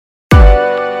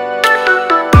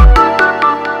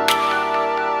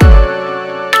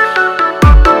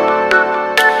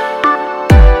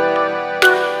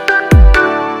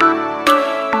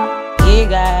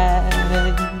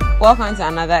Welcome to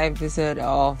another episode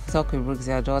of Talk with Brooks,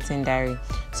 your adulting diary.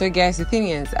 So guys, the thing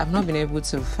is, I've not been able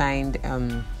to find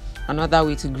another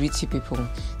way to greet you people.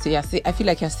 So yeah, I feel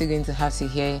like you're still going to have to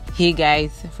hear hey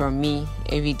guys from me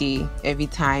every day, every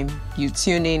time you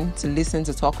tune in to listen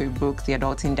to Talk with Brooks, the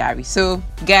adulting diary. So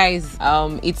guys,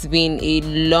 it's been a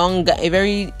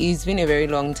very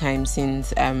long time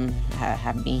since I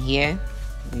have been here.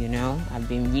 You know, I've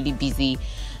been really busy.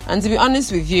 And to be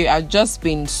honest with you, I've just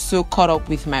been so caught up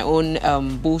with my own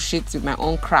bullshit, with my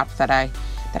own crap that I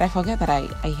forget that I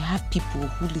have people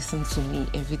who listen to me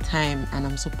every time and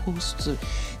I'm supposed to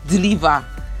deliver.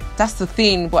 That's the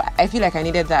thing. But I feel like I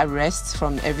needed that rest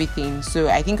from everything. So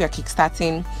I think we're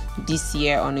kickstarting this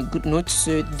year on a good note.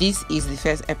 So this is the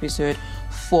first episode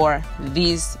for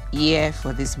this year,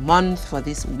 for this month, for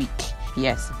this week.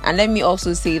 Yes, and let me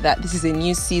also say that this is a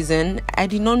new season. I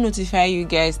did not notify you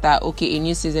guys that a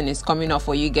new season is coming up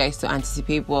for you guys to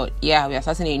anticipate, but yeah, we are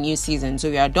starting a new season. So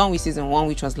we are done with season 1,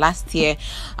 which was last year,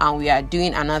 and we are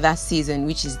doing another season,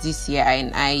 which is this year,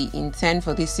 and I intend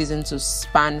for this season to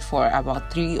span for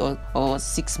about 3 or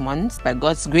 6 months by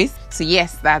God's grace. So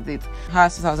yes, that's it.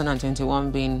 How's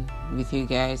 2021 been with you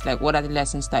guys? Like, what are the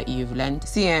lessons that you've learned?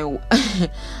 See,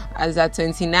 as at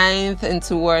 29th and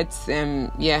towards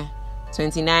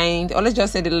 29th, or let's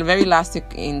just say the very last week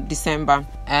in December,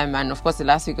 and of course the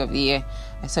last week of the year,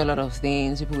 I saw a lot of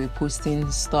things. People were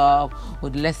posting stuff, or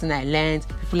the lesson I learned,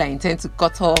 people I intend to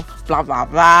cut off, blah blah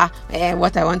blah, and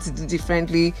what I want to do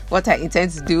differently, what I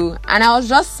intend to do. And I was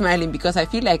just smiling because I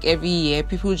feel like every year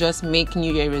people just make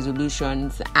New Year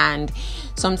resolutions and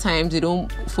sometimes they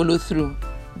don't follow through.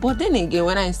 But then again,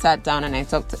 when I sat down and I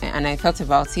thought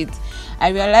about it,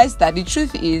 I realized that the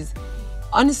truth is,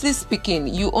 honestly speaking,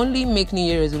 you only make New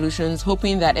Year resolutions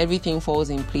hoping that everything falls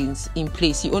in place.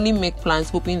 You only make plans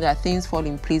hoping that things fall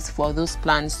in place for those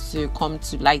plans to come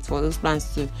to light, for those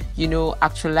plans to,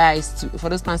 actualize, for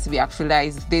those plans to be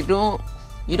actualized.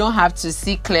 You don't have to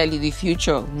see clearly the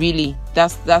future, really.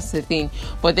 That's the thing.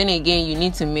 But then again, you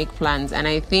need to make plans. And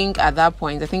I think at that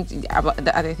point, I think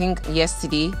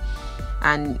yesterday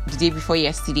and the day before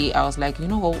yesterday, I was like,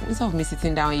 instead of me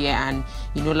sitting down here and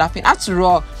laughing, after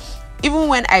all, even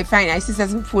when I see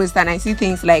certain posts and I see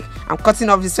things like, I'm cutting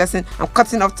off this person, I'm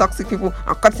cutting off toxic people,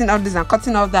 I'm cutting off this, I'm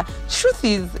cutting off that. Truth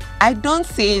is, I don't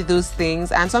say those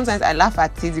things, and sometimes I laugh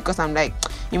at it because I'm like,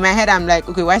 in my head, I'm like,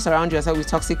 okay, why surround yourself with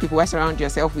toxic people? Why surround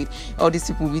yourself with all these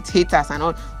people, with haters and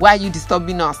all? Why are you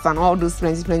disturbing us and all those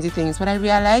plenty things? But I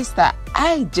realized that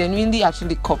I genuinely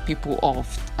actually cut people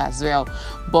off as well.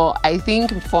 But I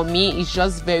think for me, it's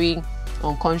just very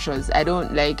unconscious. I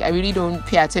really don't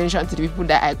pay attention to the people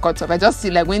that I cut off. I just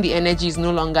feel like when the energy is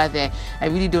no longer there, I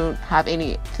really don't have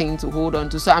anything to hold on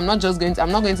to. So I'm not going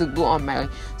to go on my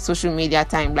social media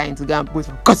timeline to go and post,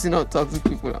 I'm cutting out toxic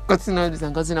people, I'm cutting out this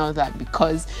and cutting out that,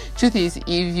 because truth is,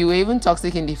 if you were even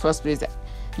toxic in the first place,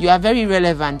 you are very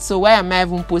relevant. So why am I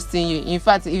even posting you? In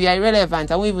fact, if you are irrelevant,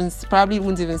 probably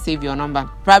won't even save your number.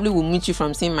 Probably will mute you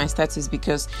from seeing my status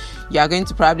because you are going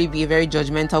to probably be a very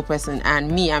judgmental person.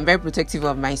 And me, I'm very protective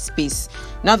of my space.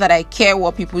 Not that I care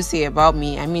what people say about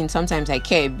me. I mean, sometimes I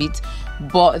care a bit,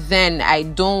 but then I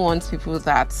don't want people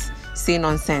that say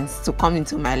nonsense to come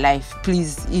into my life.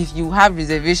 Please, if you have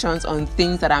reservations on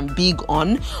things that I'm big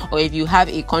on, or if you have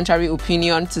a contrary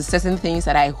opinion to certain things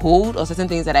that I hold or certain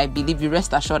things that I believe, you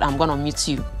rest assured I'm gonna mute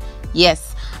you.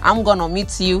 Yes, I'm gonna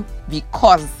mute you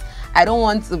because I don't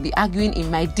want to be arguing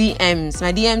in my DMs.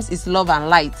 My DMs is love and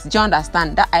light. Do you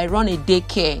understand that I run a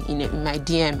daycare in my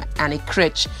DM and a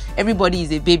crèche? Everybody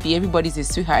is a baby, everybody's a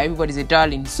sweetheart, everybody's a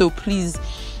darling. So please,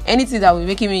 anything that will be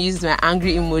making me use my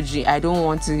angry emoji, I don't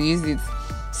want to use it.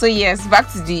 So yes, back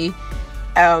to the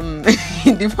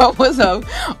purpose of,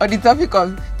 or the topic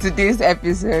of today's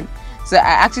episode. So I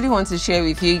actually want to share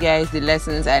with you guys the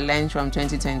lessons I learned from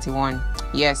 2021.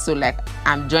 Yes, so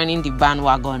I'm joining the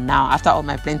bandwagon now. After all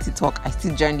my plenty talk, I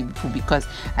still join the people because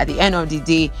at the end of the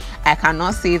day, I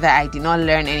cannot say that I did not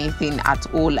learn anything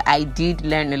at all. I did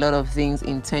learn a lot of things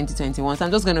in 2021. So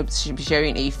I'm just going to be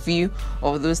sharing a few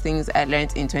of those things I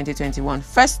learned in 2021.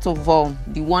 First of all,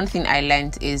 the one thing I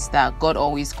learned is that God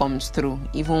always comes through,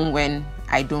 even when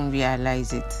I don't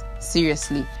realize it.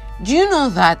 Seriously. Do you know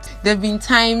that there have been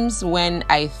times when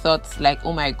I thought like,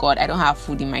 oh my God, I don't have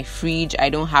food in my fridge.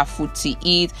 I don't have food to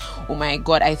eat. Oh my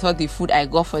God, I thought the food I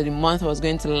got for the month was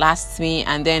going to last me.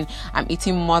 And then I'm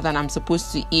eating more than I'm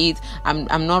supposed to eat.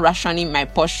 I'm not rationing my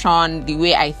portion the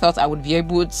way I thought I would be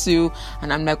able to.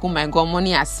 And I'm like, oh my God, money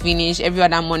has finished. Every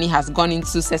other money has gone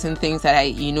into certain things that I,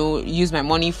 use my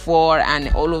money for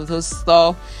and all of those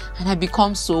stuff. And I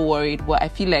become so worried. But I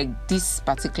feel like this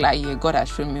particular year, God has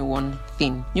shown me one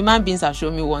thing. No human beings have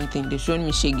shown me one thing. They've shown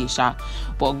me shegesha.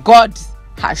 But God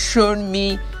has shown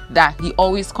me that he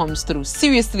always comes through.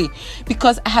 Seriously,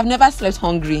 because I have never slept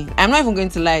hungry. I'm not even going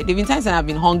to lie. There've been times when I've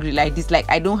been hungry like this, like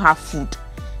I don't have food.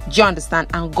 Do you understand?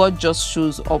 And God just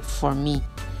shows up for me.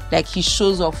 Like he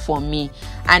shows up for me,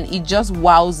 and it just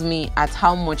wows me at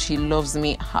how much he loves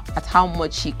me, at how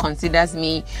much he considers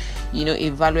me, a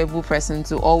valuable person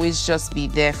to always just be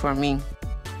there for me.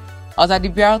 I was at the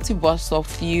BRT bus stop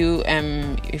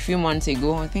a few months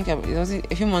ago. I think it was a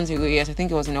few months ago. Yes, I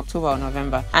think it was in October or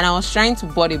November. And I was trying to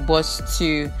board a bus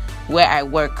to where I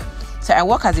work. So I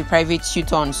work as a private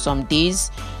tutor on some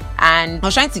days. And I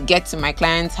was trying to get to my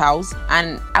client's house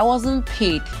and I wasn't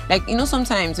paid. Like,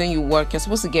 sometimes when you work, you're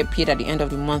supposed to get paid at the end of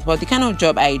the month. But the kind of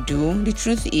job I do, the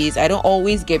truth is, I don't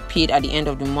always get paid at the end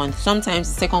of the month.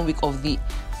 Sometimes the second week of the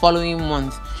following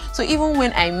month. So even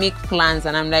when I make plans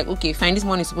and I'm like, okay, fine, this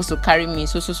money is supposed to carry me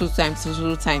so time,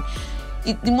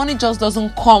 the money just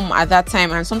doesn't come at that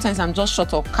time. And sometimes I'm just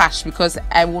short of cash because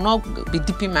I will not be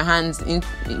dipping my hands in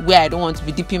where I don't want to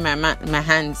be dipping my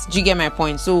hands. Do you get my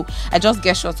point? So I just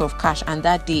get short of cash, and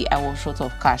that day I was short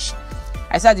of cash.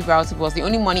 I said the BRT bus, the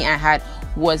only money I had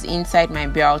was inside my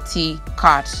BRT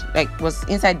card,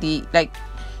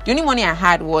 the only money I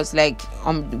had was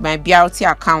on my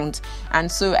BRT account,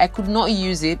 and so I could not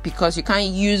use it because you can't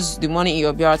use the money in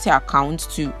your BRT account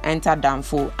to enter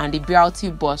Danfo, and the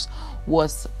BRT bus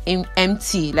was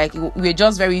empty. Like, we're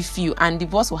just very few, and the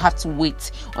bus will have to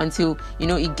wait until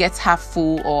it gets half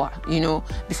full or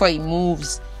before it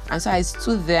moves. And so I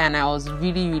stood there and I was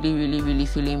really, really, really, really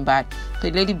feeling bad.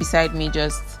 The lady beside me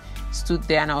just stood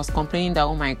there and I was complaining that,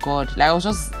 oh my God, like I was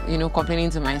just complaining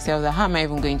to myself that how am I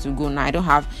even going to go now? I don't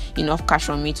have enough cash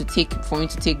on me for me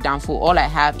to take down. For all I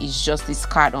have is just this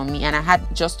card on me, and I had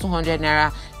just 200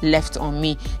 naira left on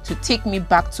me to take me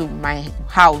back to my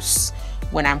house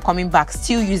when I'm coming back,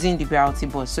 still using the BRT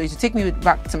bus. So it will take me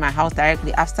back to my house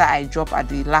directly after I drop at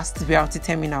the last BRT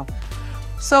terminal.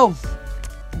 So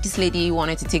this lady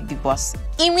wanted to take the bus.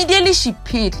 Immediately she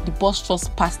paid, the bus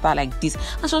just passed her like this,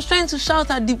 and she was trying to shout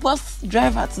at the bus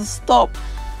driver to stop.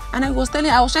 And I was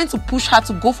trying to push her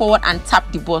to go forward and tap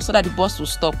the bus so that the bus would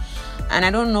stop. And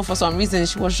I don't know, for some reason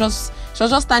she was just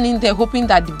standing there hoping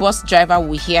that the bus driver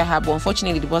would hear her, but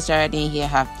unfortunately the bus driver didn't hear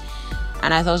her.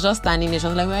 And as I was just standing there, she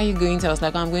was like, where are you going to? I was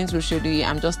like, I'm going to Shodu.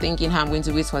 I'm just thinking how I'm going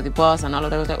to wait for the bus and all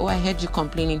of that. I was like, oh, I heard you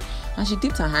complaining. And she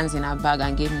dipped her hands in her bag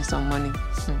and gave me some money.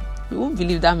 You won't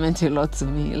believe that meant a lot to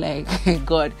me. Like,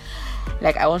 God.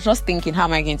 Like, I was just thinking, how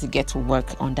am I going to get to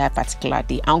work on that particular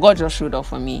day? And God just showed up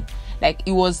for me. Like,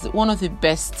 it was one of the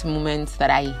best moments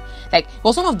that it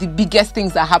was one of the biggest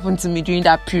things that happened to me during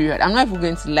that period. I'm not even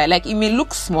going to lie. Like, it may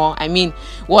look small. I mean,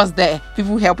 was there?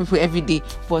 People help people every day.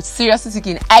 But seriously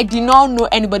speaking, I did not know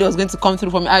anybody was going to come through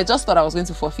for me. I just thought I was going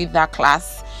to forfeit that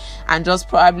class and just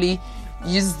probably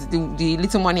use the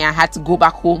little money I had to go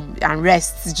back home and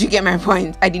rest. Did you get my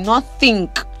point? I did not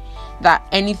think that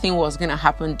anything was going to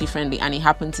happen differently, and it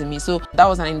happened to me. So that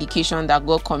was an indication that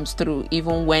God comes through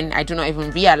even when I do not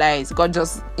even realize. God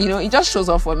just, it just shows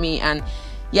up for me. And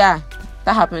yeah,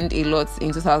 that happened a lot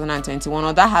in 2021,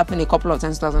 or that happened a couple of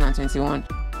times in 2021.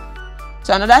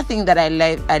 So another thing that I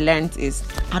learned is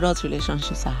adult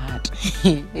relationships are hard.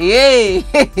 Yay!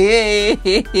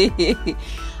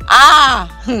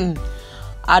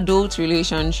 Adult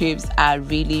relationships are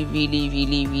really, really,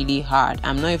 really, really hard.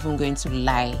 I'm not even going to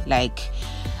lie. Like,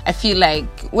 I feel like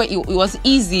it was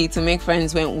easy to make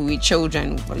friends when we were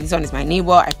children. This one is my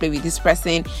neighbor, I play with this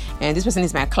person, and this person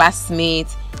is my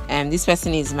classmate, and this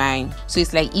person is mine. So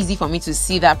it's like easy for me to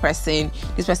see that person.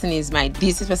 This person is my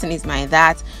this person is my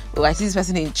that. Oh, I see this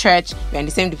person in church, we're in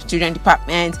the same children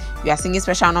department, we are singing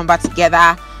special number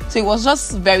together. So it was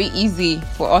just very easy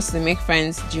for us to make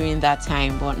friends during that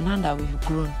time. But now that we've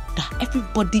grown,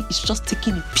 everybody is just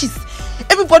taking a piece.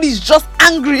 Everybody is just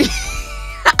angry.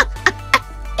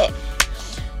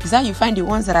 Is that you find the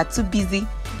ones that are too busy,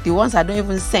 the ones that don't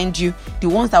even send you, the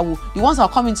ones that will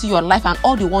come into your life and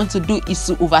all they want to do is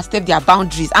to overstep their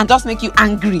boundaries and just make you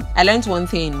angry. I learned one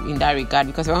thing in that regard,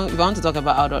 because if I want to talk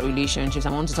about adult relationships,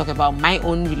 I want to talk about my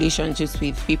own relationships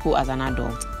with people as an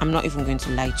adult. I'm not even going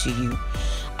to lie to you.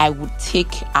 I would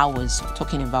take hours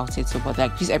talking about it. But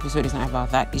like, this episode is not about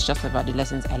that. It's just about the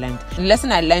lessons I learned. The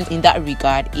lesson I learned in that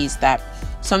regard is that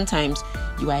sometimes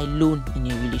you are alone in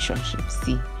a relationship.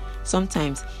 See,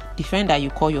 sometimes the friend that you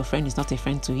call your friend is not a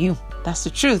friend to you. That's the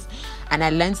truth. And I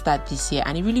learned that this year,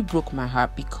 and it really broke my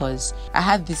heart because I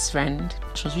had this friend.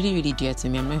 She was really, really dear to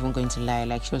me. I'm not even going to lie.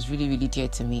 Like, she was really, really dear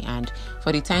to me. And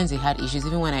for the times they had issues,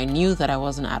 even when I knew that I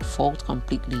wasn't at fault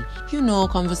completely,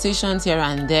 conversations here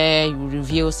and there, you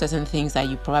reveal certain things that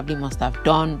you probably must have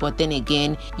done. But then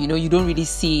again, you don't really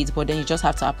see it. But then you just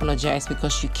have to apologize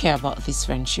because you care about this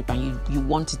friendship and you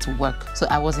want it to work. So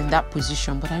I was in that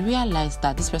position, but I realized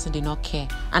that this person did not care.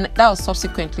 And that was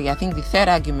subsequently, I think, the third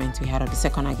argument we had, or the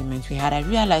second argument we had. I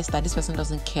realized that this person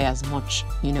doesn't care as much.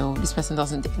 This person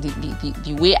doesn't,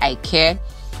 the way I care.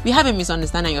 We have a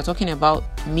misunderstanding. You're talking about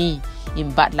me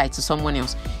in bad light to someone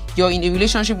else. You're in a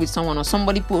relationship with someone, or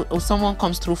someone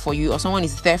comes through for you, or someone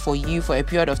is there for you for a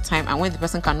period of time, and when the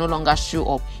person can no longer show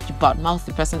up, you badmouth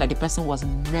the person, that the person was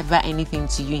never anything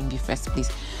to you in the first place.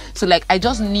 So I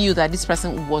just knew that this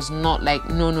person was not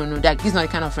no, that this is not the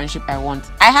kind of friendship I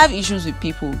want. I have issues with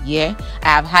people, I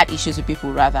have had issues with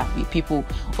people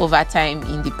over time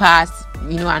in the past,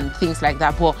 and things like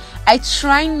that, but I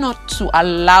try not to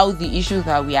allow the issues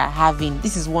that we are having.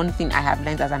 This is one thing I have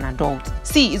learned as an adult.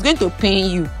 See, it's going to pain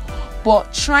you,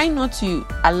 but try not to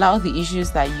allow the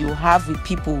issues that you have with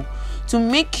people to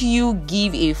make you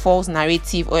give a false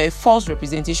narrative or a false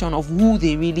representation of who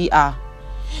they really are.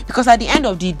 Because at the end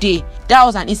of the day, that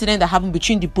was an incident that happened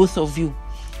between the both of you.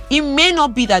 It may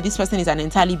not be that this person is an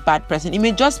entirely bad person. It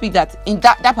may just be that in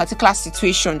that particular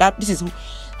situation, that this is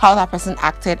how that person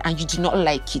acted and you did not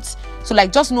like it. So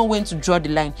just know when to draw the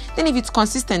line. Then if it's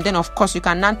consistent, then of course you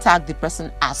can now tag the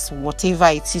person as whatever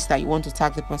it is that you want to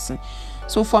tag the person.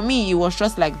 So for me, it was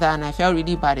just like that, and I felt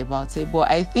really bad about it. But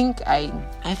I think I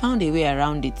found a way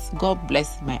around it. God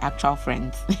bless my actual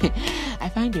friends. I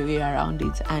found a way around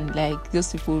it, and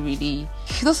those people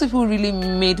really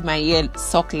made my year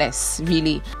suck less,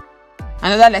 really.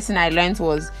 Another lesson I learned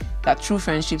was that true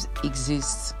friendships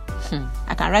exist.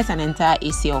 I can write an entire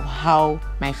essay of how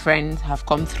my friends have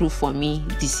come through for me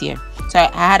this year. So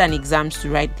I had an exams to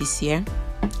write this year.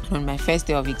 On my first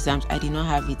day of exams, I did not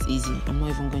have it easy. I'm not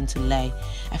even going to lie.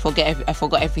 I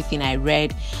forgot everything I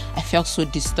read. I felt so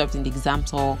disturbed in the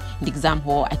exam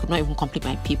hall. I could not even complete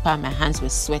my paper. My hands were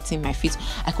sweating. My feet,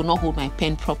 I could not hold my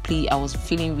pen properly. I was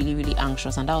feeling really, really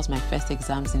anxious. And that was my first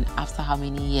exams after how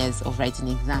many years of writing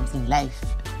exams in life.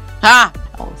 I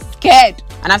was scared.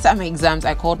 And after my exams,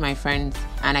 I called my friends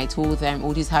and I told them,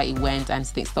 this is how it went and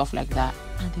stuff like that.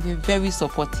 And they were very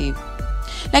supportive.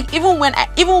 Even when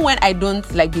I don't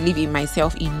believe in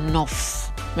myself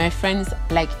enough, my friends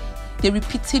they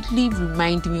repeatedly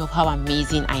remind me of how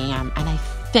amazing I am, and I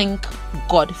thank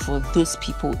God for those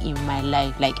people in my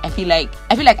life. I feel like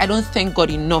I don't thank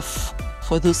God enough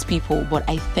for those people, but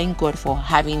I thank God for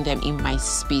having them in my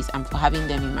space and for having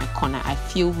them in my corner. I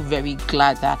feel very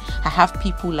glad that I have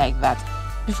people like that.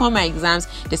 Before my exams,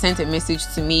 they sent a message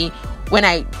to me when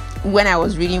I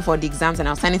was reading for the exams and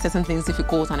I was finding certain things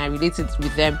difficult and I related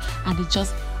with them, and it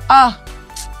just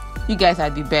you guys are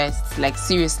the best.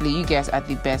 Seriously, you guys are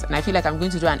the best. And I feel like I'm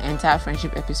going to do an entire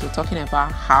friendship episode talking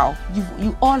about how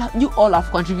you all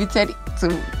have contributed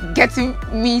to getting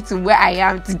me to where I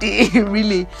am today.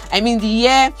 Really, I mean, the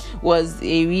year was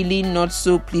a really not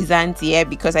so pleasant year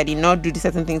because I did not do the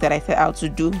certain things that I set out to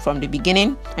do from the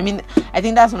beginning. I mean, I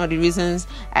think that's one of the reasons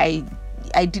I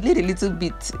delayed a little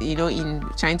bit, in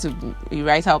trying to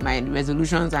write out my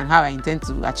resolutions and how I intend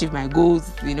to achieve my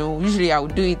goals. Usually I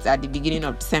would do it at the beginning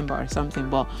of December or something,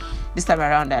 but this time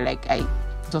around, it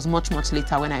was much, much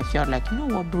later when I felt like,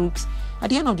 what, Brooks, at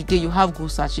the end of the day, you have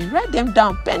goals achieved. Write them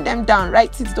down, pen them down,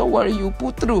 write it, don't worry, you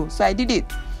pull through. So I did it.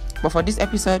 But for this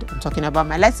episode, I'm talking about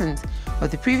my lessons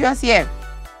of the previous year.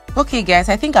 Okay, guys,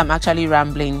 I think I'm actually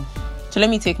rambling. So let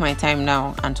me take my time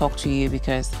now and talk to you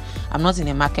because I'm not in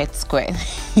a market square.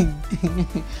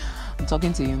 I'm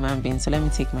talking to a human being, so let me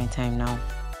take my time now.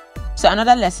 So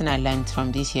another lesson I learned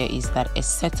from this year is that a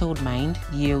settled mind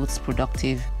yields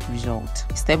productive results.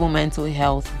 Stable mental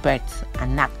health births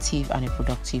an active and a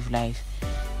productive life.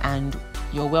 And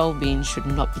your well-being should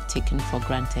not be taken for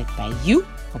granted by you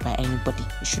or by anybody.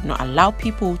 You should not allow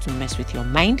people to mess with your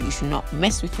mind. You should not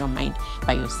mess with your mind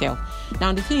by yourself.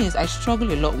 Now, the thing is, I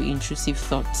struggle a lot with intrusive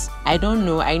thoughts. I don't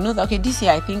know. I know that, this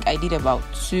year I think I did about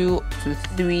 2 to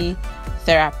 3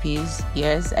 therapies.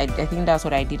 Yes, I think that's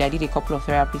what I did. I did a couple of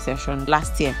therapy sessions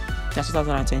last year. That's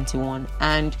 2021,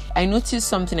 and I noticed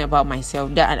something about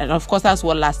myself. And of course, that's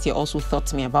what last year also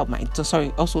taught me about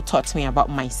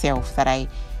myself, that I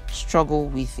struggle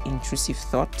with intrusive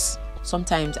thoughts.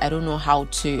 Sometimes I don't know how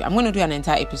to. I'm going to do an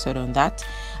entire episode on that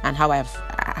and how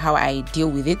I deal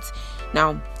with it.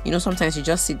 Now, sometimes you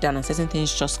just sit down and certain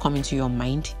things just come into your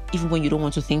mind, even when you don't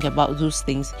want to think about those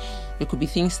things. It could be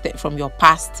things from your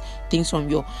past, things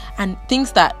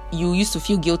that you used to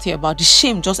feel guilty about. The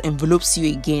shame just envelopes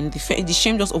you again. The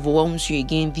shame just overwhelms you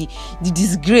again. The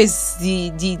disgrace,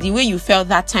 the way you felt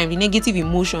that time, the negative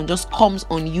emotion just comes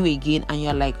on you again, and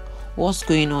you're like, what's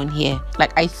going on here?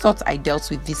 Like, I thought I dealt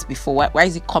with this before. Why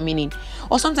is it coming in?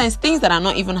 Or sometimes things that are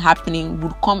not even happening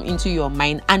would come into your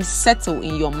mind and settle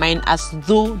in your mind as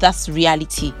though that's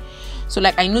reality. So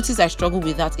like, I noticed I struggle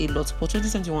with that a lot, but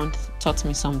 2021 taught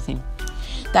me something.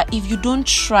 That if you don't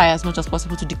try as much as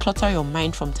possible to declutter your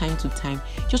mind from time to time,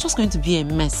 you're just going to be a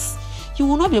mess. You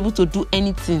will not be able to do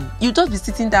anything. You'll just be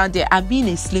sitting down there and being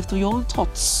a slave to your own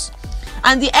thoughts.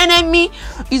 And the enemy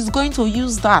is going to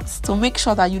use that to make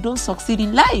sure that you don't succeed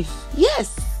in life.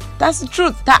 Yes, that's the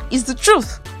truth. That is the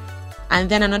truth. And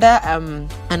then another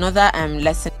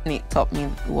lesson it taught me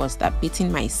was that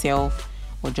beating myself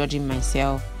or judging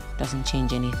myself doesn't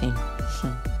change anything.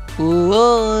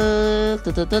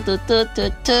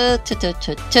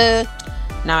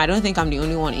 Now, I don't think I'm the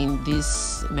only one in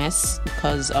this mess,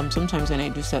 because sometimes when I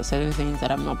do certain things that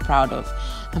I'm not proud of,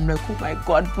 I'm like, oh my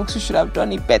God, Brooks, you should have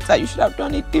done it better. You should have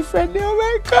done it differently.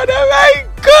 Oh my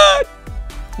God.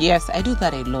 Yes, I do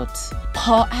that a lot.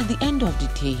 But at the end of the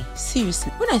day,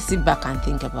 seriously, when I sit back and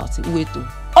think about it,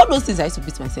 all those things I used to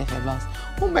beat myself about.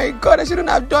 Oh my God, I shouldn't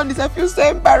have done this. I feel so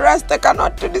embarrassed. I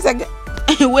cannot do this again.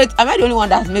 Wait, am I the only one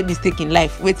that has made mistake in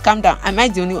life? Wait, calm down. Am I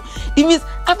the only one? It means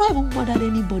I've not even murdered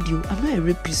anybody. I'm not a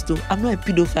rapist, though. I'm not a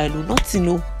pedophile,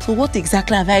 nothing. So what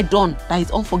exactly have I done that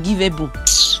is unforgivable?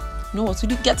 You know what? So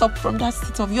you get up from that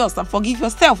state of yours and forgive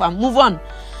yourself and move on.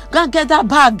 Go and get that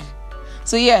bag.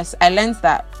 So yes, I learned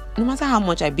that no matter how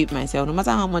much I beat myself, no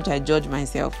matter how much I judge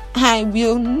myself, I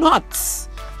will not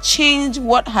change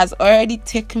what has already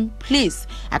taken place.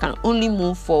 I can only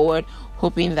move forward,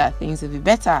 hoping that things will be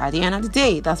better at the end of the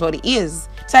day. That's what it is.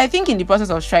 So I think in the process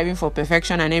of striving for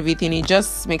perfection and everything, it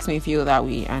just makes me feel that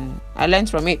way, and I learned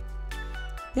from it.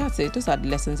 That's it. Those are the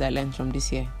lessons I learned from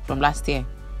last year.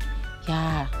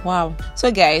 Yeah, wow.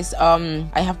 So guys,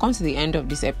 I have come to the end of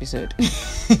this episode.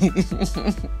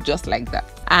 Just like that.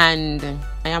 And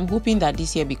I am hoping that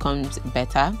this year becomes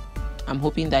better. I'm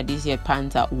hoping that this year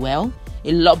pans out well,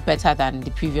 a lot better than the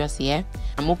previous year.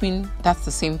 I'm hoping that's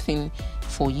the same thing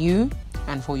for you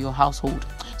and for your household.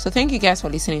 So thank you guys for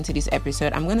listening to this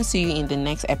episode. I'm going to see you in the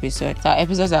next episode. So our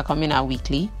episodes are coming out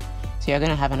weekly, so you're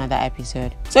going to have another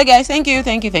episode. So guys, thank you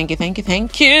for listening.